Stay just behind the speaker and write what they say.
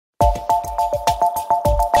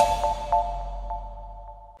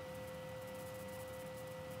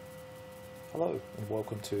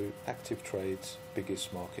welcome to ActivTrades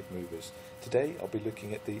Biggest Market Movers. Today I'll be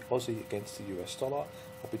looking at the Aussie against the US dollar.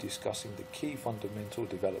 I'll be discussing the key fundamental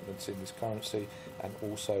developments in this currency, and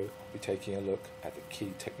also I'll be taking a look at the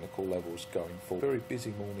key technical levels going forward. Very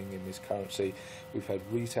busy morning in this currency. We've had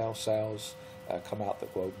retail sales come out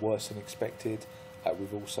that were worse than expected.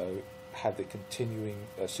 We've also had the continuing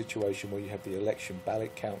situation where you have the election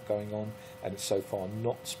ballot count going on, and it's so far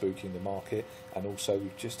not spooking the market. And also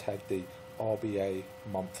we've just had the RBA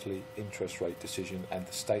monthly interest rate decision and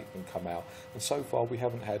the statement come out, and so far we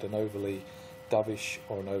haven't had an overly dovish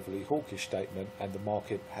or an overly hawkish statement, and the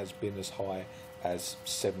market has been as high as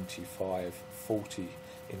 75.40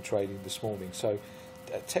 in trading this morning. So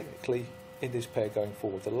technically in this pair going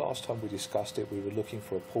forward, the last time we discussed it, we were looking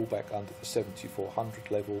for a pullback under the 7400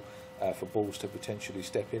 level for bulls to potentially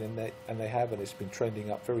step in, and they have, and it's been trending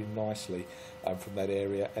up very nicely from that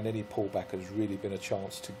area, and any pullback has really been a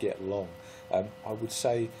chance to get long. I would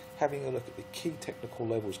say, having a look at the key technical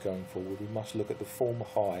levels going forward, we must look at the former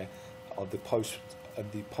high of the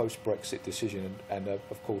post-Brexit decision, and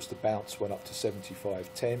of course the bounce went up to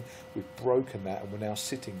 75.10. We've broken that, and we're now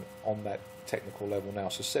sitting on that technical level now.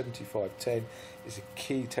 So 75.10 is a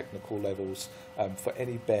key technical levels for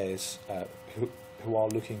any bears who are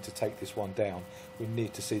looking to take this one down. We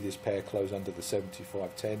need to see this pair close under the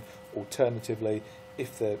 75.10. Alternatively,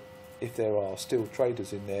 if there are still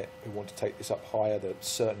traders in there who want to take this up higher, they'll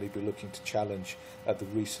certainly be looking to challenge the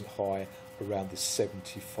recent high around the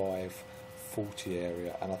 75.40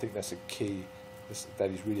 area, and I think that's a key.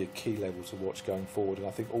 That is really a key level to watch going forward. And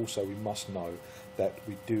I think also we must know that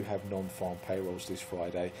we do have non-farm payrolls this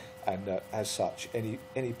Friday, and as such, any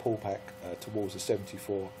pullback towards the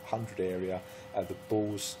 7400 area, the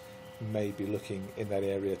bulls may be looking in that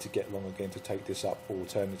area to get long again to take this up.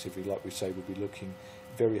 Alternatively, like we say, we'll be looking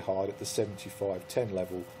very hard at the 75.10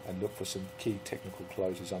 level and look for some key technical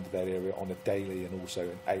closes under that area on a daily and also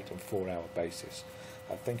an 8 and 4 hour basis.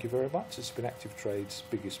 Thank you very much. This has been ActivTrades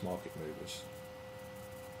Biggest Market Movers.